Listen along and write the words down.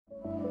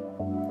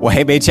Well,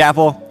 hey, Bay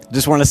Chapel,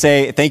 just want to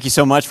say thank you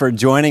so much for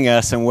joining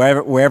us. And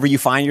wherever you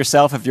find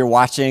yourself, if you're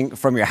watching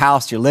from your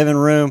house, your living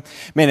room,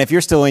 man, if you're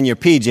still in your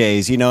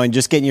PJs, and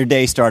just getting your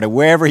day started,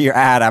 wherever you're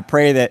at, I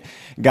pray that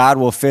God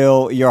will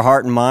fill your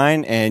heart and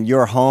mind and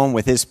your home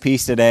with His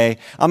peace today.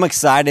 I'm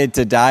excited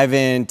to dive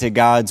into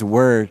God's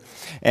Word.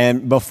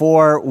 And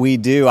before we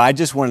do, I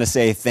just want to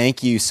say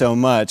thank you so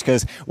much,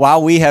 because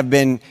while we have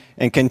been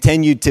and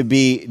continue to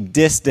be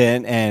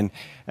distant and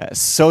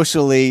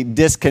socially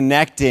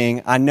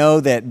disconnecting, I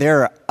know that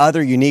there are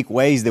other unique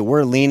ways that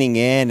we're leaning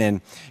in and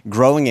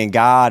growing in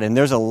God. And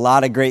there's a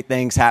lot of great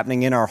things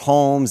happening in our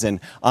homes and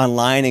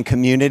online and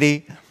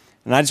community.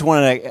 And I just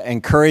want to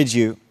encourage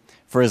you,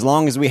 for as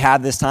long as we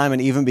have this time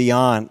and even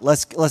beyond,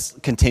 let's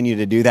continue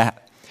to do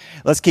that.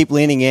 Let's keep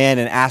leaning in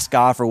and ask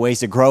God for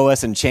ways to grow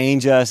us and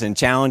change us and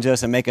challenge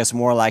us and make us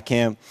more like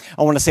Him.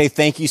 I want to say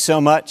thank you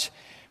so much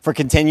for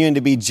continuing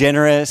to be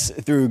generous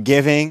through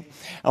giving.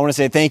 I want to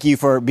say thank you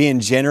for being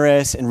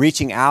generous and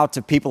reaching out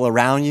to people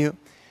around you.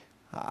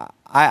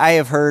 I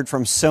have heard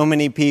from so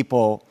many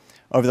people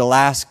over the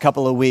last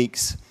couple of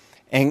weeks,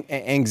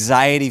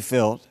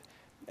 anxiety-filled,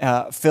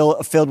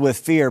 filled with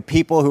fear,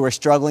 people who are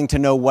struggling to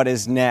know what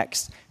is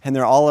next, and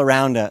they're all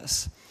around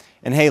us.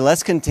 And hey,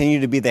 let's continue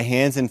to be the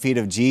hands and feet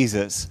of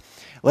Jesus.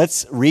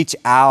 Let's reach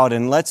out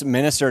and let's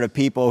minister to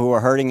people who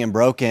are hurting and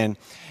broken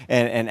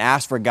and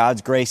ask for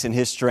God's grace and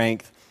His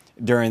strength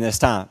during this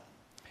time.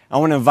 I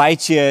want to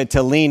invite you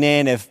to lean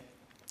in. If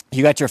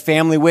you got your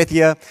family with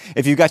you,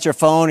 if you got your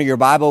phone or your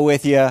Bible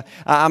with you,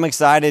 I'm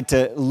excited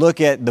to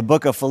look at the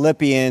book of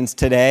Philippians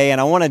today.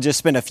 And I want to just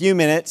spend a few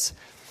minutes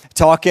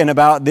talking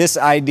about this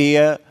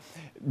idea,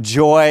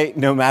 joy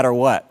no matter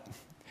what.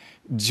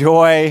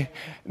 Joy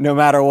no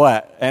matter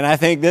what. And I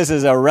think this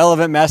is a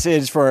relevant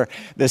message for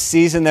the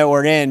season that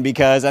we're in,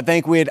 because I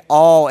think we'd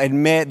all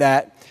admit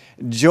that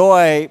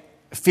joy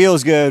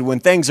feels good when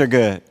things are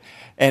good.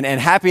 And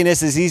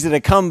happiness is easy to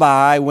come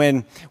by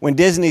when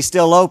Disney's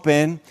still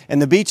open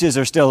and the beaches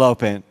are still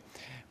open.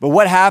 But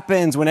what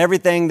happens when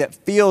everything that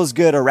feels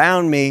good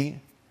around me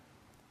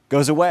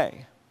goes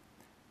away?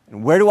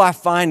 And where do I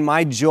find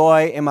my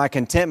joy and my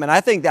contentment?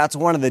 I think that's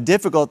one of the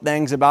difficult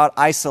things about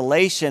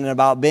isolation and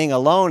about being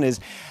alone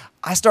is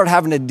I start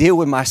having to deal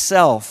with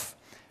myself.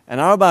 And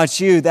I don't know about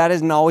you, that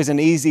isn't always an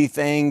easy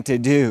thing to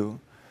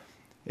do,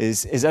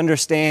 is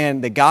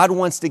understand that God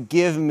wants to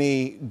give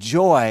me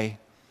joy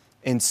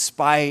in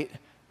spite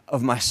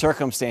of my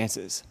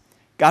circumstances.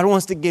 God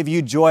wants to give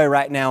you joy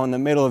right now in the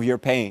middle of your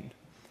pain.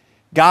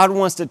 God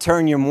wants to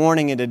turn your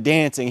mourning into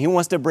dancing. He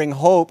wants to bring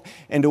hope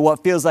into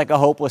what feels like a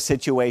hopeless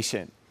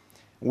situation.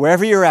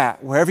 Wherever you're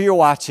at, wherever you're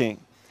watching,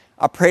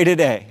 I pray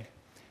today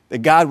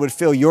that God would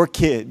fill your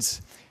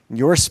kids,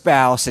 your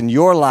spouse, and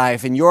your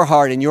life, and your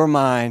heart, and your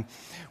mind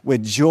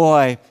with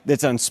joy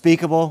that's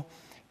unspeakable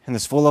and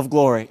that's full of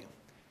glory.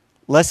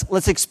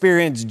 Let's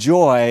experience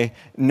joy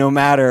no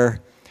matter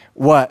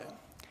what.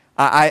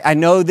 I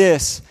know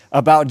this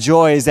about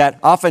joy is that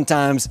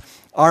oftentimes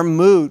our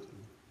mood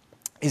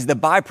is the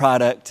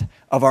byproduct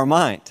of our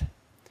mind.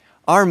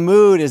 Our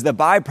mood is the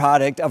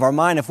byproduct of our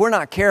mind. If we're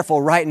not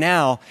careful right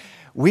now,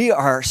 we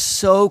are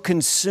so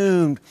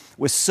consumed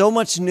with so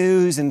much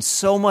news and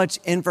so much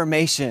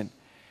information.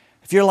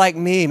 If you're like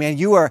me, man,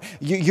 you're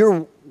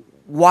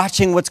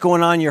watching what's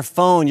going on your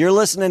phone. You're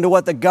listening to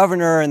what the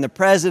governor and the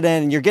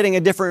president, and you're getting a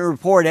different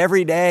report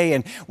every day.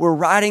 And we're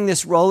riding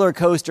this roller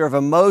coaster of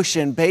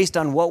emotion based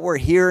on what we're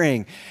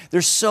hearing.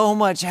 There's so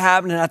much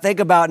happening. I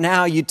think about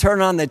now, you turn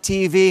on the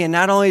TV and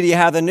not only do you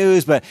have the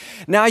news, but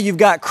now you've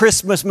got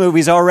Christmas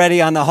movies already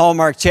on the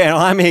Hallmark Channel.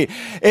 I mean,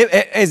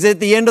 is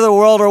it the end of the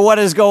world or what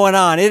is going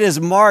on? It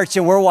is March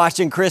and we're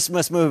watching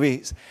Christmas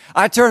movies.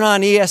 I turn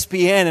on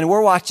ESPN and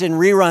we're watching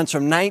reruns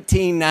from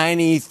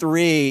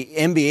 1993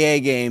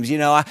 NBA games.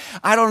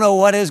 I don't know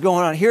what is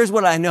going on. Here's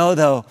what I know,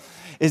 though,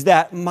 is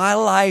that my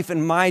life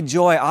and my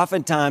joy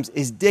oftentimes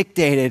is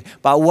dictated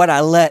by what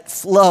I let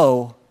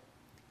flow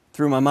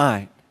through my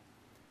mind.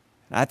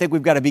 And I think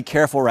we've got to be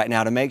careful right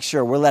now to make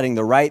sure we're letting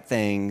the right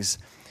things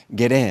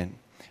get in,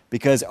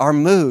 because our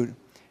mood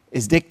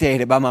is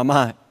dictated by my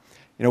mind.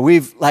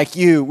 We've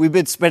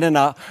been spending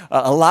a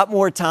lot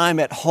more time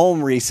at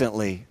home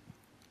recently.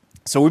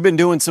 So we've been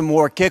doing some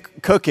more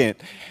cooking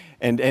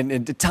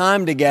and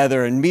time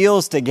together and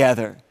meals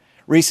together.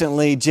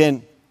 Recently,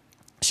 Jen,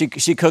 she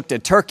cooked a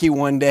turkey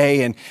one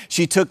day, and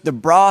she took the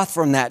broth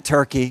from that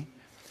turkey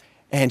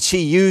and she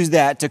used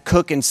that to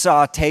cook and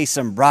saute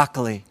some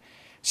broccoli.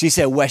 She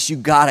said, "Wes, you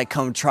got to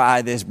come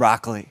try this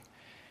broccoli."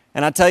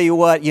 And I tell you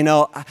what,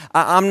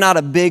 I'm not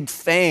a big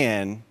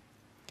fan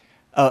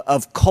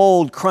of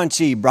cold,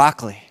 crunchy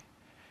broccoli.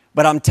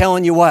 But I'm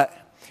telling you what,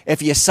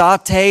 if you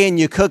saute and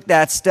you cook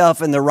that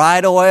stuff in the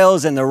right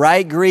oils and the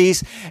right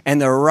grease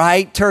and the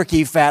right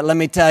turkey fat, let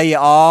me tell you,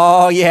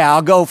 oh yeah,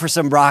 I'll go for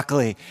some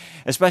broccoli.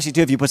 Especially too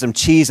if you put some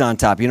cheese on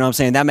top, you know what I'm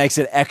saying? That makes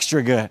it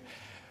extra good.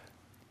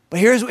 But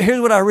here's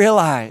what I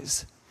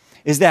realize,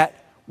 is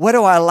that what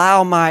do I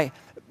allow my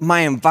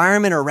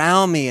environment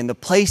around me and the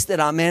place that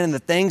I'm in and the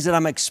things that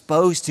I'm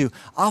exposed to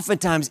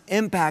oftentimes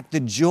impact the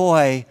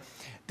joy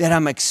that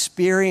I'm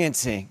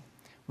experiencing?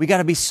 We got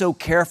to be so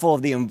careful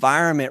of the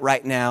environment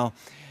right now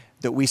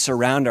that we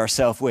surround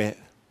ourselves with.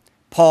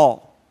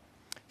 Paul,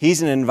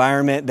 he's in an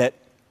environment that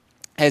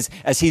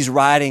as he's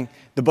writing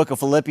the book of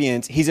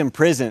Philippians, he's in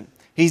prison.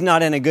 He's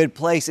not in a good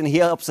place, and he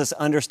helps us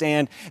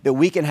understand that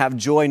we can have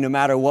joy no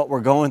matter what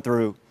we're going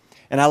through.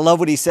 And I love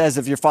what he says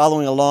if you're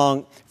following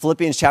along,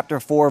 Philippians chapter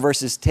 4,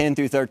 verses 10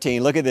 through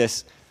 13. Look at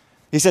this.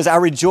 He says, I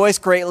rejoice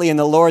greatly in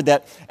the Lord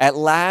that at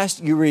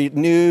last you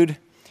renewed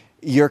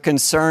your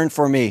concern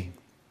for me.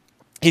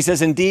 He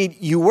says, indeed,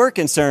 you were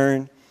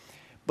concerned,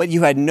 but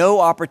you had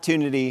no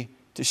opportunity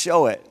to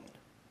show it.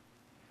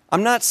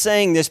 I'm not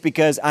saying this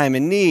because I'm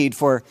in need,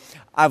 for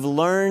I've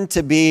learned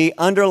to be,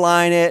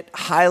 underline it,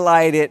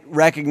 highlight it,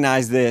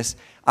 recognize this.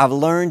 I've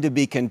learned to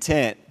be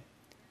content,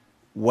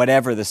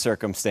 whatever the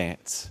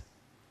circumstance.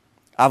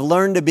 I've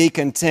learned to be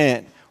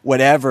content,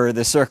 whatever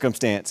the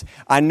circumstance.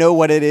 I know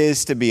what it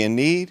is to be in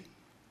need,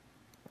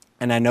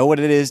 and I know what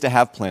it is to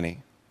have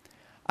plenty.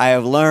 I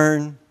have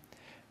learned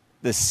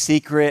the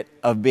secret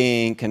of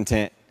being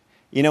content.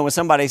 You know, when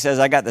somebody says,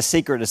 I got the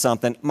secret to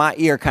something, my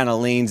ear kind of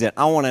leans in.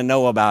 I want to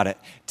know about it.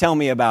 Tell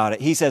me about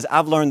it. He says,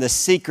 I've learned the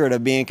secret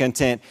of being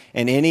content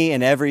in any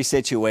and every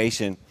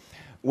situation,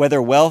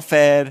 whether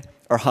well-fed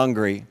or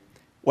hungry,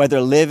 whether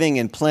living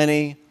in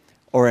plenty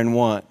or in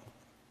want.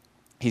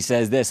 He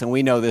says this, and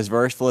we know this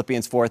verse,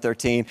 Philippians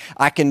 4:13,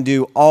 I can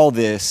do all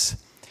this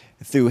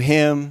through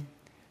him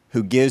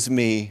who gives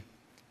me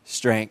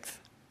strength.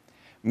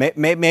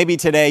 Maybe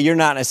today you're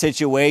not in a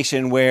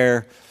situation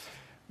where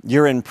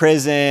you're in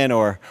prison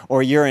or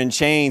you're in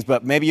chains,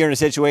 but maybe you're in a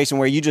situation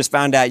where you just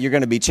found out you're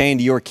going to be chained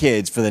to your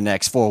kids for the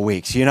next 4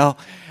 weeks, you know?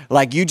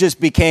 Like you just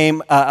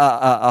became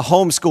a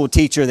homeschool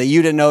teacher that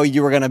you didn't know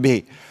you were going to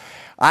be.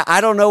 I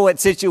don't know what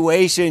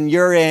situation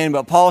you're in,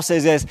 but Paul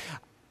says this,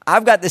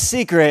 I've got the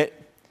secret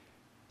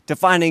to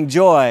finding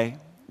joy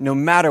no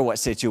matter what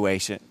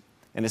situation.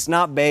 And it's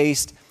not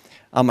based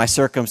on my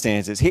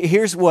circumstances.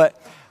 Here's what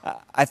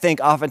I think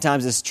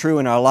oftentimes is true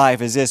in our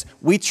life is this,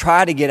 we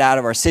try to get out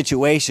of our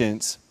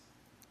situations,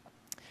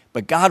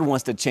 but God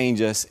wants to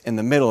change us in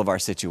the middle of our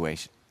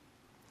situation.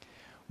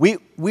 We're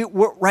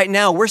right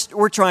now,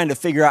 we're trying to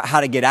figure out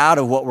how to get out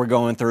of what we're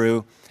going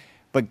through,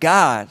 but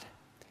God,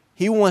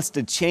 He wants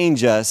to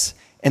change us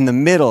in the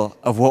middle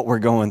of what we're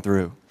going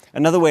through.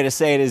 Another way to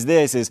say it is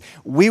this, is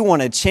we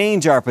want to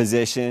change our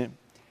position,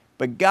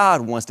 but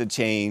God wants to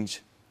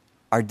change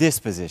our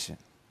disposition.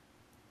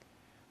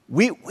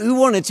 We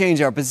want to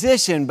change our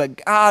position,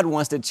 but God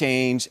wants to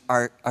change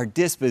our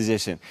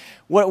disposition.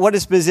 What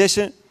is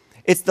position?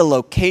 It's the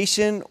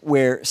location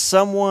where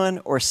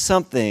someone or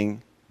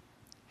something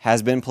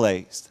has been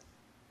placed.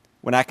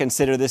 When I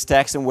consider this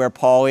text and where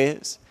Paul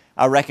is,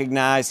 I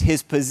recognize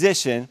his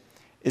position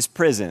is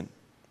prison.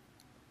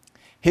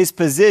 His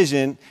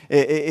position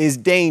is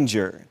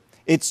danger.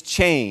 It's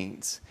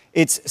chains.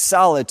 It's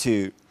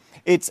solitude.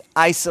 It's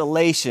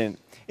isolation.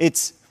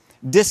 It's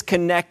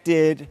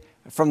disconnected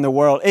from the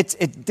world. It's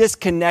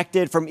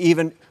disconnected from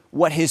even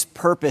what his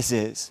purpose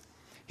is.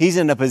 He's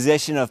in a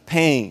position of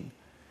pain.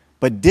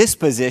 But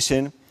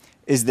disposition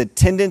is the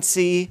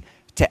tendency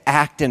to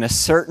act in a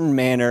certain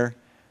manner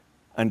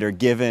under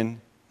given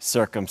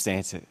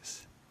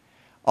circumstances.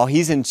 Oh,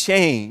 he's in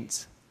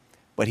chains,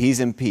 but he's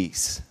in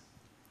peace.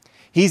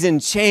 He's in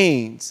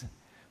chains,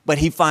 but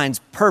he finds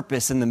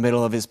purpose in the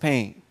middle of his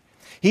pain.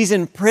 He's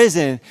in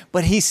prison,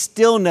 but he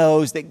still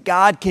knows that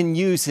God can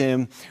use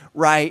him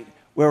right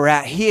where we're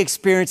at. He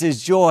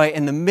experiences joy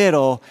in the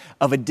middle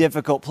of a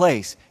difficult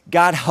place.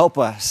 God help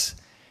us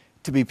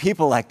to be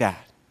people like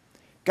that.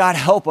 God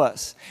help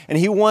us. And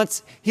He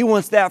wants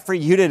that for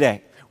you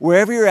today.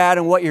 Wherever you're at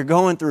and what you're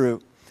going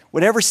through,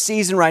 whatever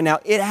season right now,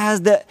 it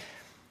has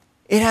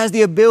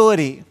the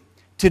ability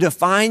to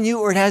define you,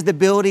 or it has the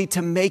ability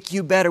to make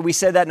you better. We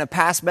said that in a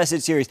past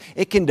message series.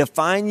 It can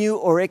define you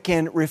or it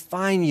can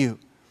refine you.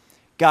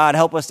 God,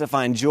 help us to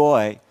find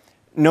joy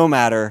no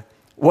matter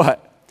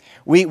what.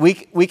 We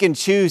can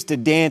choose to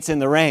dance in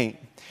the rain.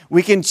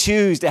 We can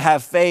choose to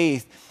have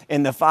faith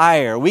in the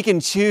fire. We can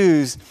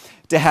choose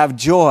to have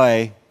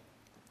joy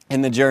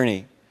in the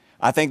journey.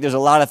 I think there's a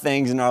lot of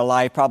things in our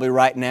life probably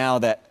right now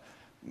that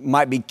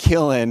might be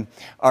killing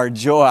our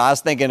joy. I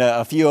was thinking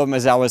a few of them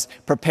as I was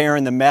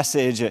preparing the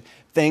message,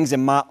 things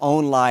in my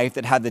own life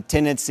that have the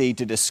tendency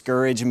to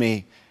discourage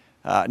me.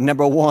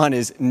 Number one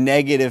is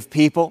negative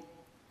people.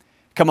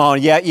 Come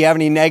on, you have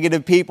any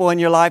negative people in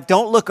your life?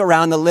 Don't look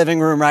around the living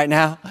room right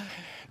now.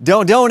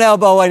 Don't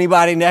elbow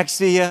anybody next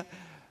to you.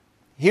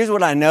 Here's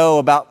what I know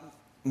about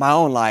my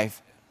own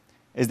life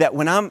is that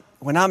when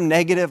I'm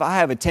negative, I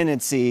have a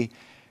tendency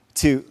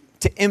to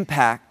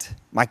impact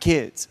my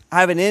kids. I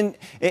have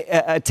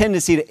a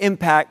tendency to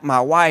impact my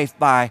wife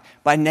by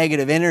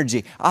negative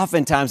energy.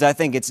 Oftentimes, I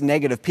think it's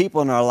negative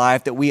people in our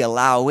life that we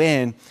allow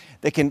in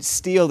that can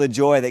steal the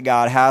joy that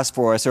God has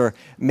for us. Or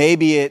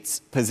maybe it's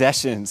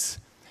possessions.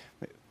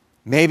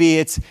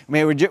 Maybe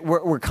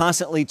we're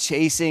constantly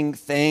chasing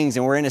things,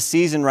 and we're in a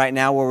season right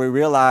now where we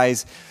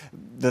realize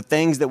the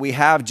things that we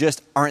have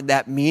just aren't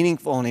that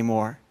meaningful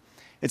anymore.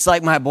 It's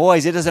like my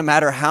boys. It doesn't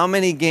matter how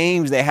many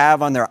games they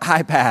have on their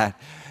iPad.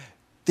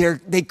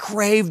 They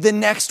crave the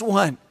next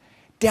one.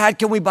 Dad,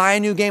 can we buy a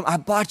new game? I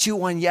bought you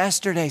one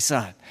yesterday,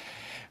 son.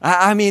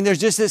 I mean, there's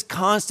just this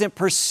constant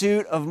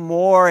pursuit of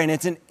more, and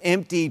it's an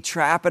empty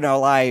trap in our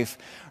life.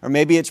 Or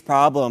maybe it's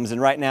problems,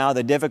 and right now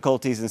the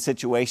difficulties and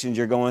situations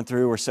you're going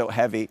through are so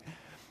heavy.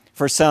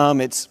 For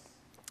some, it's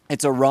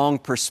a wrong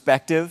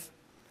perspective.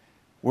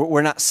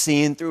 We're not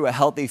seeing through a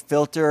healthy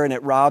filter, and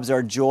it robs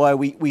our joy.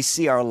 We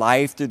see our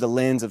life through the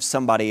lens of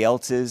somebody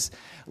else's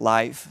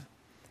life,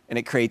 and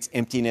it creates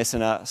emptiness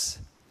in us.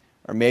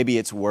 Or maybe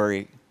it's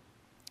worry.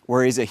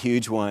 Worry is a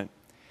huge one.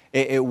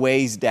 It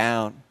weighs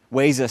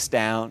us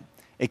down.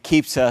 It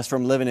keeps us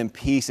from living in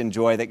peace and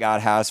joy that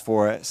God has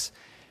for us.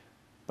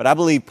 But I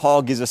believe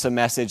Paul gives us a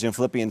message in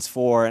Philippians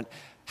 4 and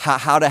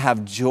how to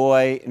have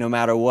joy no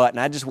matter what. And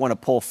I just want to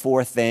pull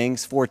 4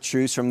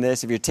 truths from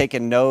this. If you're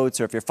taking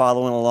notes or if you're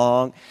following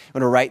along, you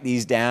want to write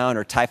these down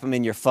or type them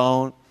in your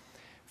phone.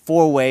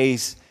 4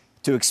 ways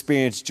to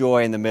experience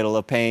joy in the middle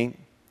of pain,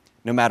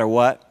 no matter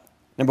what.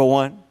 Number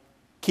 1,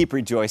 keep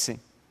rejoicing.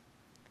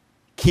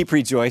 Keep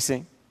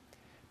rejoicing.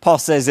 Paul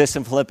says this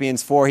in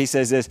Philippians 4. He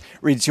says this,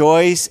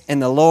 rejoice in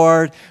the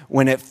Lord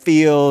when it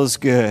feels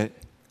good.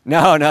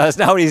 No, that's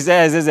not what he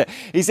says, is it?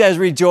 He says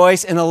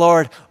rejoice in the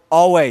Lord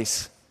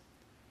always.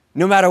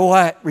 No matter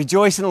what,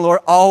 rejoice in the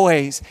Lord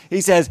always. He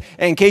says,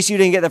 in case you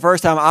didn't get the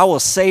first time, I will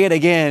say it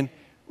again,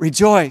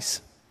 rejoice.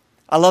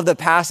 I love the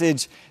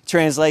passage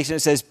translation.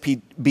 It says,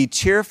 be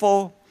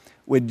cheerful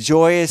with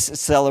joyous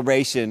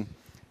celebration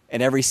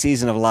in every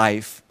season of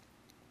life,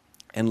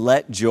 and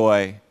let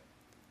joy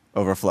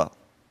overflow.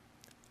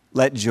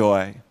 Let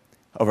joy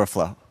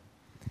overflow.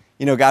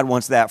 You know, God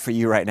wants that for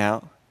you right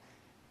now.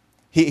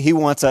 He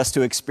wants us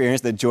to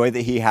experience the joy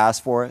that He has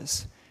for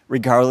us,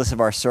 regardless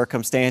of our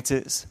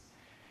circumstances,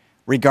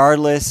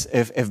 regardless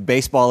if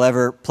baseball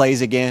ever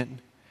plays again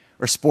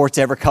or sports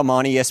ever come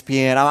on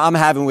ESPN. I'm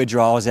having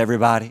withdrawals,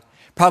 everybody.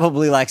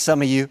 Probably like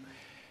some of you.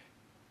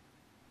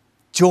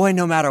 Joy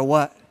no matter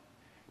what.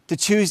 To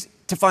choose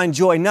to find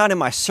joy not in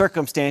my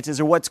circumstances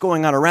or what's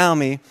going on around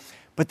me,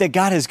 but that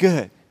God is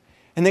good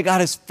and that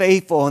God is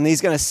faithful and He's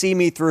going to see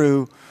me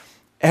through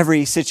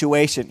every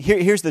situation.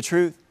 Here's the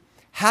truth.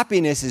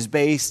 Happiness is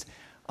based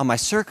on my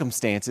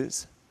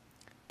circumstances,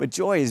 but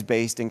joy is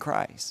based in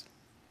Christ.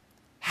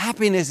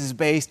 Happiness is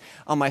based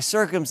on my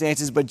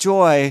circumstances, but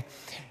joy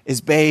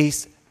is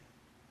based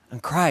on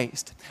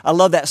Christ. I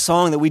love that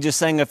song that we just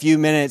sang a few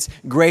minutes,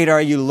 Great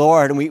Are You,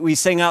 Lord. And we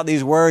sing out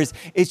these words,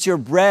 it's your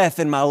breath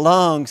in my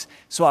lungs,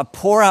 so I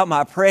pour out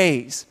my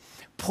praise.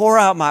 Pour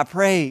out my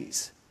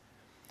praise.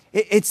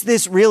 It's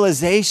this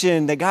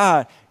realization that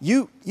God,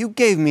 you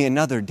gave me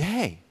another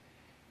day.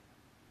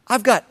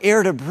 I've got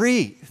air to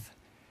breathe.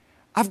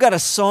 I've got a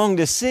song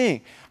to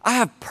sing. I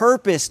have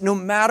purpose no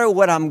matter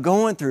what I'm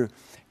going through.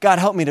 God,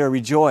 help me to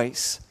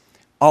rejoice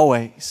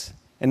always.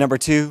 And number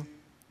 2,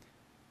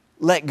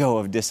 let go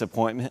of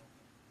disappointment.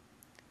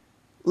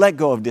 Let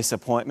go of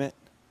disappointment.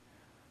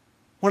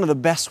 One of the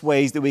best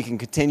ways that we can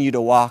continue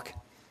to walk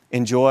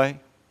in joy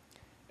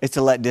is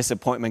to let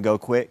disappointment go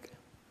quick.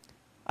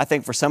 I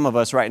think for some of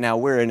us right now,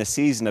 we're in a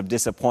season of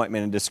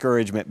disappointment and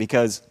discouragement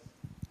because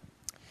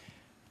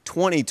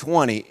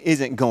 2020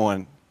 isn't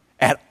going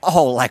at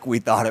all like we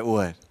thought it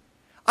would.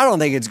 I don't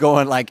think it's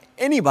going like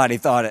anybody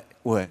thought it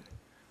would.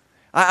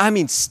 I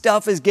mean,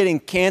 stuff is getting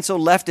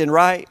canceled left and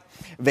right.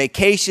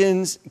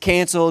 Vacations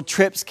canceled,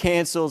 trips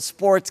canceled,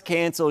 sports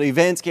canceled,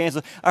 events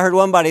canceled. I heard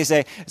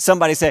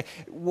somebody say,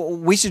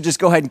 we should just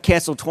go ahead and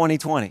cancel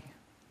 2020.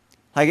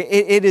 Like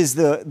it is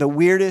the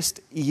weirdest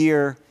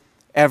year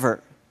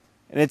ever.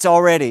 And it's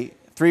already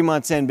 3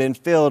 months in been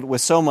filled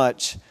with so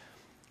much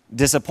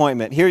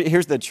disappointment.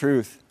 Here's the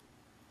truth,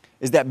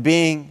 is that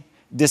being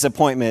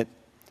disappointed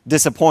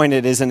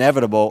is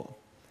inevitable.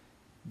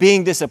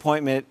 Being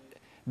disappointed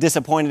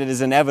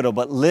is inevitable,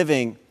 but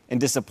living in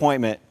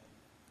disappointment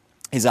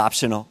is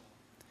optional.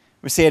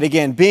 We say it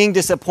again. Being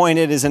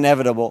disappointed is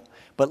inevitable,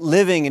 but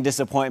living in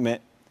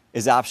disappointment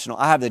is optional.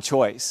 I have the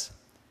choice.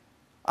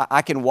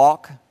 I can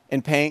walk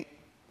in pain.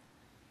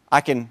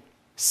 I can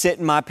sit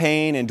in my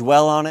pain and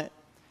dwell on it,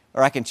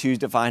 or I can choose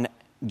to find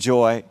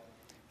joy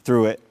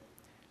through it.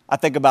 I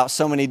think about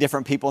so many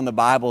different people in the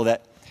Bible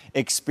that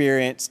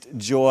experienced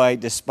joy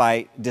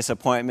despite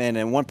disappointment,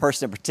 and one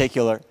person in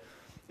particular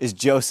is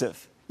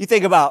Joseph. You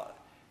think about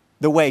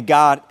the way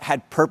God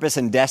had purpose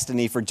and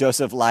destiny for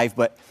Joseph's life,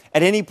 but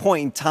at any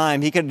point in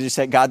time, he could have just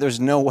said, God, there's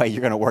no way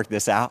you're going to work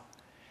this out.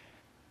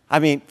 I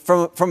mean,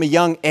 from a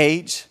young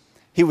age,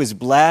 he was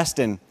blessed,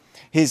 and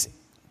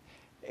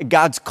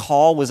God's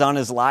call was on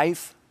his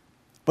life,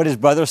 but his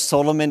brothers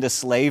sold him into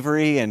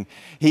slavery, and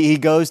he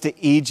goes to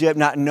Egypt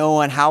not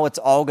knowing how it's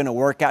all going to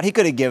work out. He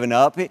could have given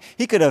up.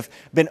 He could have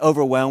been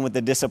overwhelmed with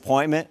the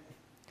disappointment,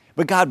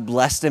 but God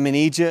blessed him in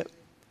Egypt.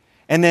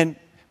 And then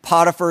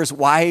Potiphar's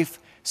wife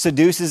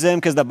seduces him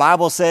because the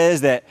Bible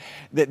says that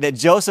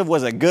Joseph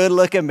was a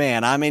good-looking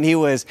man. I mean, he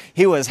was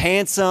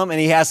handsome and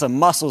he has some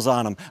muscles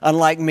on him,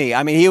 unlike me.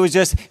 I mean, he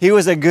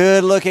was a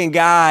good-looking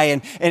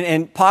guy,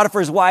 and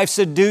Potiphar's wife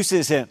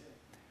seduces him.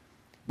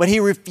 But he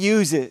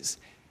refuses.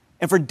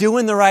 And for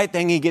doing the right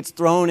thing, he gets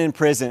thrown in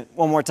prison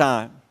one more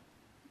time.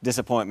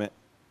 Disappointment.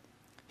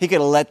 He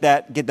could have let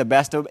that get the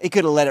best of him. He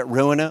could have let it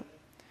ruin him.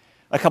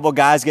 A couple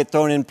guys get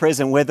thrown in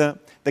prison with him.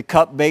 The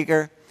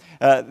cupbearer,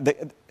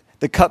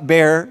 the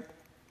cupbearer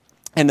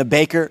and the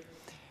baker.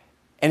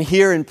 And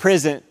here in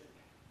prison,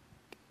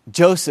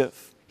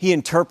 Joseph, he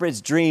interprets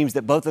dreams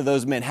that both of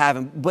those men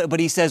have. But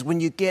he says, when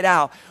you get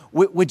out,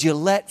 would you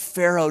let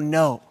Pharaoh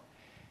know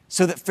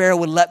so that Pharaoh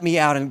would let me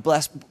out and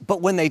bless? But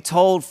when they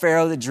told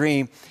Pharaoh the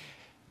dream,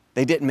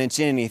 they didn't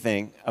mention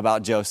anything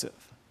about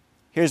Joseph.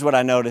 Here's what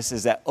I noticed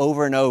is that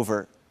over and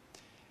over,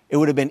 it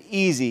would have been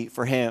easy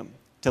for him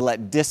to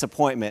let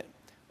disappointment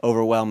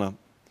overwhelm him.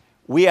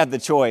 We have the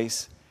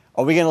choice.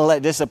 Are we going to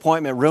let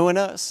disappointment ruin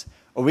us?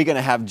 Or are we going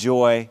to have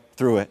joy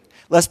through it?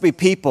 Let's be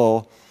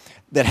people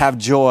that have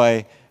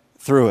joy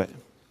through it.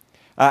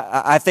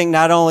 I think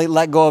not only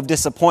let go of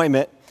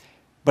disappointment,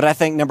 but I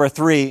think number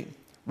 3,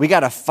 we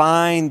got to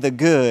find the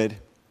good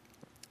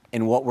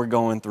in what we're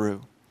going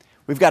through.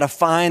 We've got to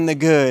find the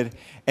good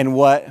in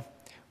what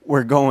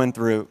we're going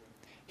through.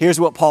 Here's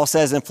what Paul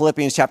says in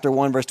Philippians chapter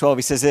 1, verse 12.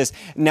 He says this,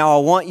 "Now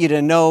I want you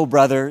to know,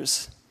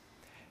 brothers,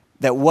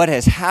 that what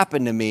has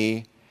happened to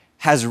me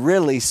has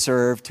really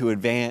served to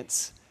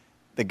advance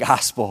the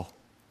gospel."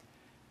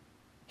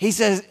 He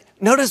says,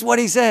 notice what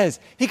he says.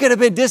 He could have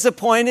been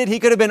disappointed. He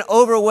could have been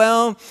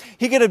overwhelmed.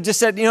 He could have just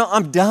said,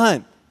 I'm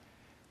done.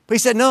 But he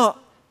said, no,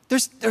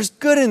 there's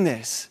good in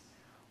this.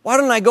 Why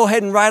don't I go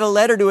ahead and write a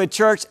letter to a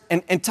church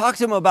and talk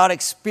to them about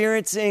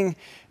experiencing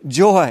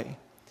joy?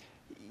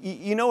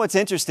 You know what's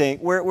interesting?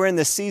 We're in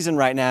this season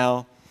right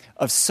now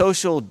of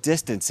social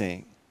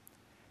distancing.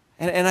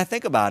 And I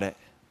think about it.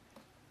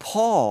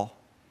 Paul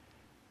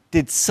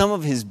did some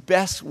of his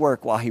best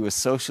work while he was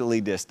socially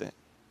distant.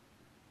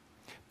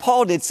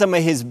 Paul did some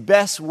of his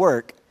best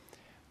work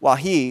while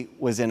he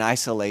was in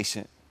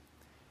isolation.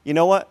 You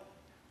know what?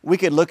 We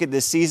could look at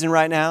this season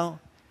right now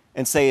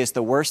and say it's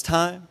the worst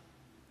time.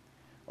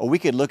 Or we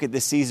could look at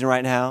this season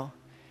right now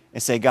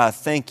and say, God,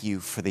 thank you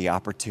for the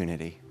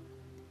opportunity.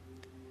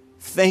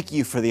 Thank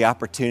you for the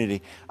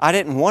opportunity. I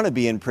didn't want to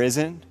be in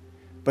prison,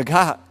 but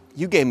God,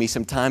 you gave me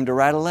some time to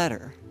write a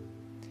letter.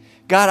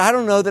 God, I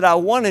don't know that I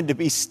wanted to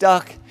be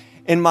stuck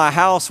in my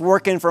house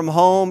working from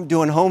home,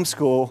 doing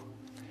homeschool,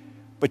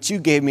 but you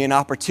gave me an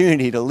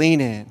opportunity to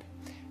lean in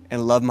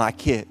and love my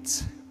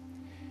kids.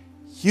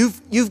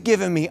 You've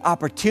given me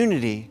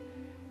opportunity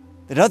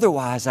that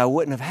otherwise I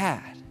wouldn't have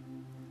had.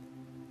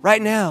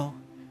 Right now,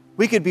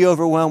 we could be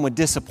overwhelmed with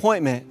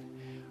disappointment,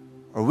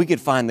 or we could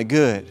find the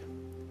good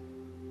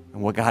in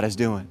what God is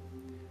doing.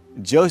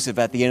 Joseph,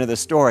 at the end of the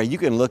story, you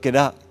can look it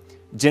up.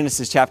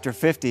 Genesis chapter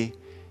 50,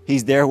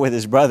 he's there with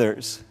his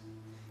brothers.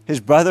 His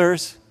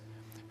brothers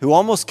who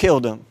almost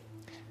killed him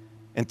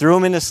and threw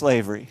him into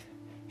slavery.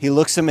 He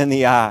looks him in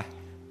the eye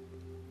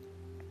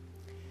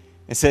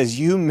and says,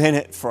 you meant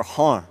it for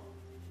harm,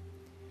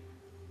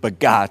 but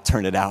God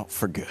turned it out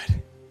for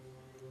good.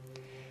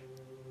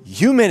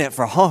 You meant it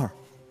for harm,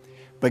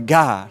 but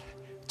God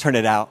turned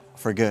it out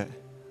for good.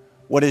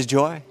 What is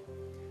joy?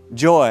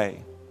 Joy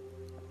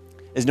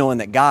is knowing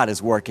that God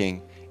is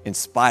working in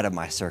spite of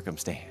my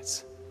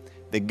circumstance.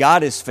 That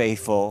God is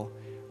faithful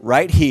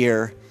right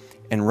here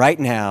and right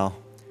now,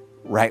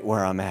 right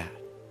where I'm at.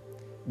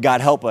 God,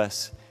 help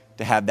us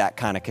to have that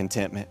kind of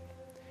contentment.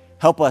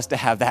 Help us to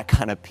have that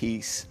kind of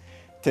peace,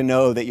 to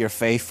know that you're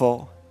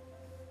faithful.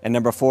 And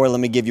number 4, let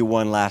me give you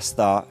one last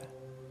thought.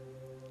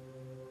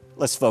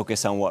 Let's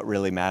focus on what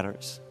really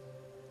matters.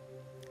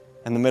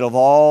 In the middle of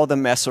all the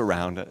mess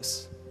around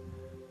us,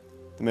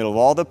 in the middle of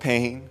all the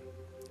pain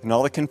and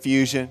all the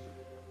confusion,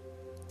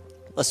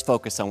 let's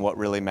focus on what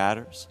really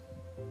matters.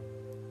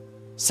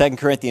 2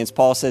 Corinthians,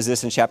 Paul says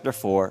this in chapter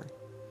 4.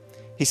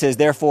 He says,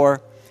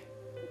 therefore,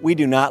 we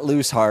do not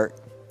lose heart.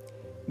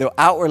 Though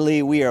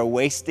outwardly we are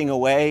wasting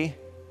away,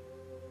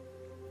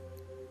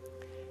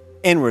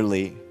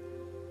 inwardly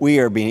we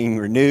are being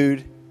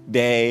renewed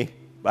day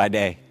by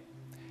day.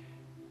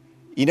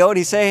 You know what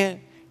he's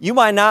saying? You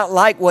might not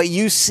like what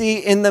you see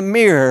in the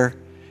mirror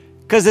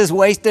because it's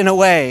wasting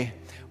away.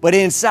 But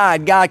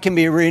inside, God can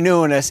be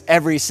renewing us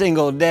every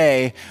single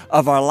day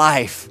of our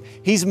life.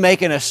 He's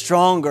making us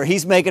stronger.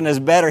 He's making us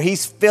better.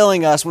 He's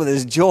filling us with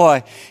His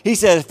joy. He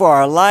says, for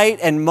our light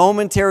and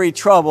momentary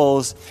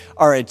troubles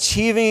are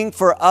achieving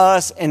for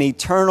us an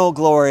eternal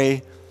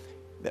glory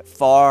that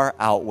far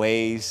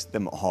outweighs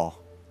them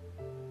all.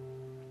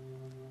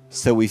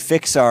 So we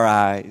fix our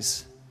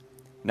eyes,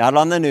 not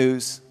on the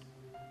news,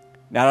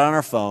 not on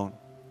our phone.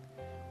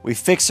 We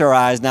fix our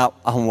eyes not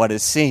on what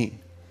is seen,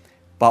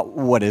 but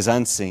what is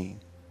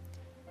unseen.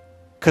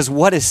 Because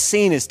what is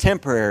seen is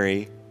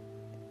temporary,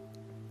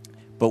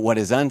 but what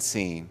is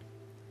unseen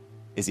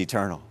is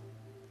eternal.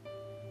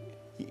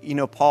 You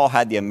know, Paul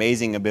had the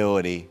amazing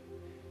ability,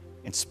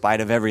 in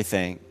spite of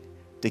everything,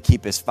 to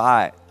keep his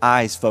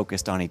eyes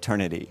focused on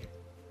eternity,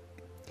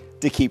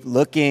 to keep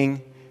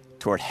looking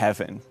toward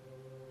heaven.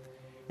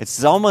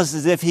 It's almost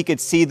as if he could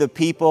see the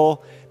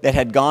people that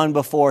had gone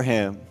before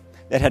him,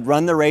 that had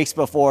run the race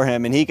before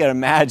him, and he could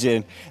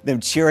imagine them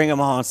cheering him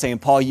on, saying,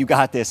 Paul, you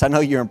got this. I know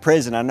you're in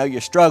prison. I know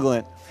you're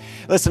struggling.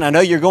 Listen, I know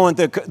you're going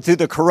through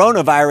the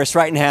coronavirus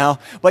right now,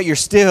 but you're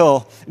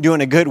still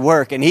doing a good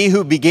work. And he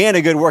who began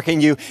a good work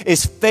in you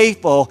is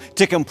faithful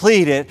to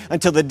complete it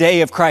until the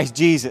day of Christ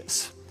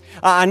Jesus.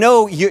 I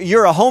know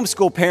you're a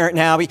homeschool parent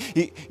now.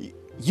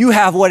 You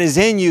have what is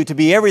in you to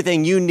be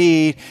everything you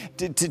need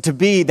to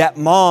be that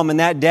mom and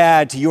that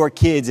dad to your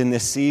kids in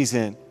this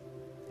season.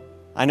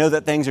 I know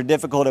that things are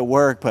difficult at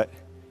work, but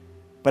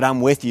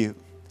I'm with you.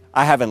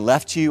 I haven't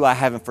left you. I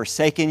haven't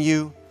forsaken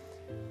you.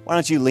 Why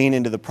don't you lean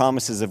into the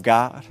promises of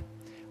God?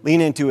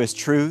 Lean into His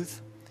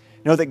truth.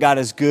 Know that God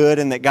is good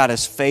and that God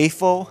is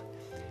faithful,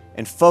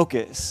 and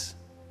focus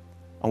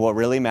on what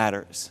really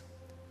matters.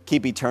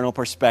 Keep eternal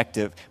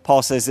perspective.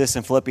 Paul says this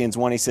in Philippians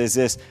 1. He says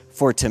this,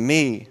 for to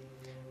me,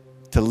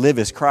 to live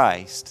is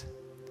Christ,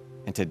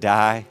 and to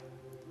die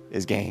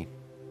is gain.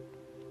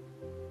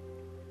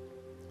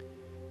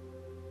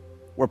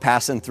 We're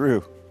passing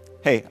through.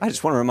 Hey, I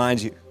just want to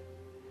remind you,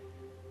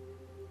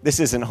 this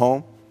isn't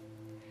home.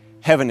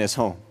 Heaven is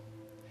home.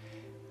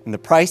 And the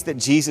price that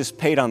Jesus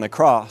paid on the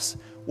cross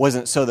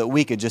wasn't so that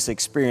we could just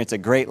experience a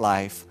great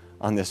life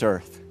on this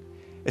earth.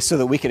 It's so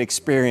that we could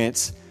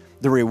experience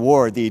the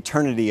reward, the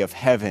eternity of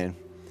heaven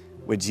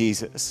with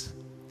Jesus.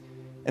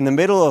 In the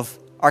middle of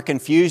our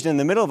confusion, in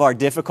the middle of our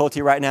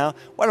difficulty right now,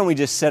 why don't we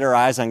just set our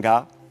eyes on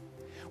God?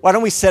 Why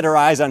don't we set our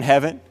eyes on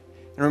heaven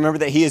and remember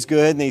that He is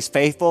good and He's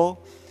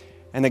faithful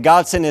and that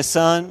God sent His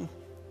Son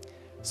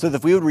so that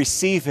if we would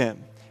receive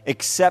Him,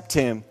 accept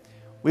Him,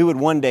 we would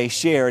one day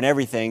share in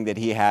everything that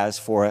He has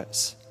for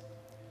us.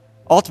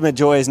 Ultimate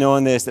joy is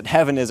knowing this, that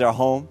heaven is our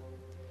home,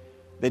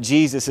 that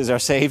Jesus is our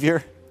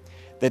Savior,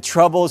 that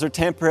troubles are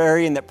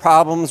temporary and that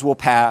problems will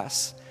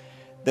pass,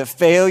 that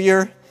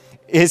failure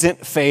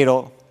isn't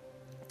fatal,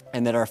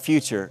 and that our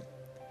future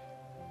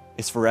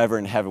is forever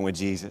in heaven with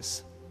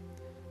Jesus.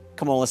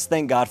 Come on, let's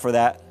thank God for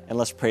that, and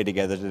let's pray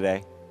together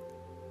today.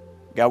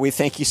 God, we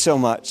thank You so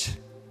much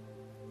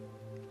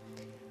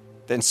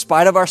that in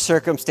spite of our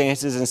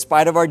circumstances, in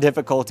spite of our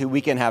difficulty, we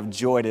can have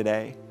joy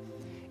today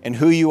in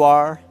who You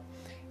are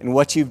and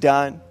what You've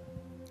done,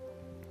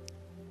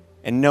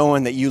 and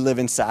knowing that You live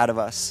inside of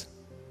us.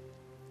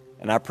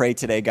 And I pray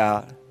today,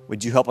 God,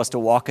 would You help us to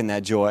walk in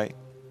that joy?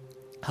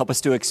 Help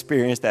us to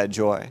experience that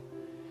joy.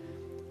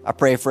 I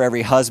pray for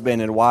every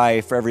husband and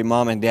wife, for every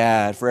mom and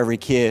dad, for every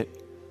kid,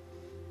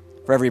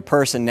 for every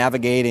person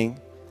navigating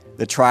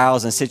the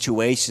trials and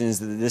situations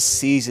that this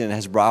season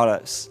has brought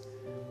us.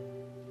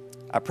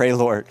 I pray,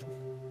 Lord,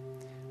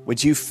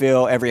 would You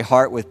fill every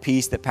heart with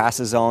peace that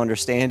passes all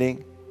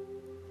understanding?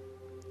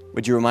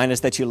 Would You remind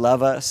us that You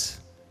love us,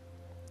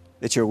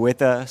 that You're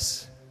with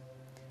us,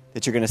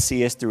 that You're going to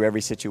see us through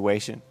every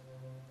situation?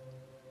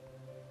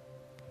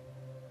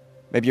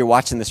 Maybe you're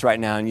watching this right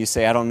now and you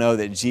say, I don't know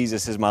that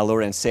Jesus is my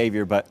Lord and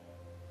Savior, but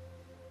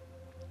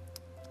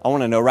I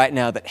want to know right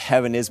now that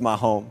heaven is my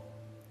home.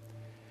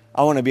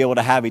 I want to be able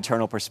to have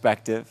eternal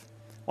perspective.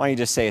 Why don't you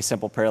just say a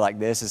simple prayer like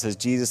this? It says,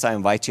 Jesus, I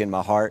invite You in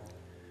my heart.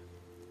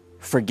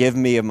 Forgive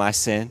me of my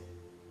sin.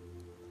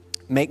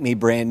 Make me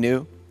brand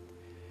new.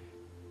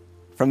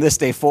 From this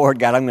day forward,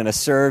 God, I'm going to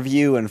serve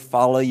You and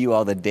follow You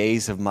all the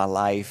days of my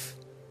life.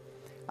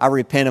 I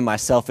repent of my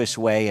selfish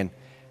way and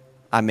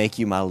I make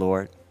You my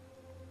Lord.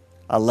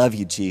 I love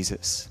You,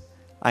 Jesus.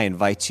 I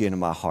invite You into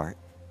my heart.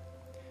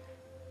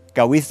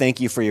 God, we thank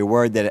You for Your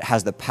word, that it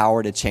has the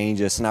power to change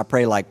us. And I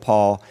pray, like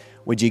Paul,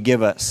 would You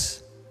give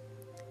us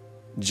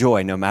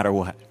joy no matter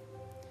what?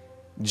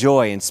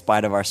 Joy in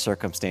spite of our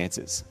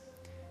circumstances.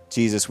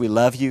 Jesus, we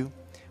love You.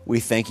 We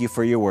thank You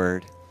for Your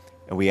word.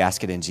 And we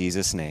ask it in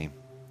Jesus' name.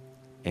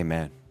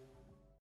 Amen.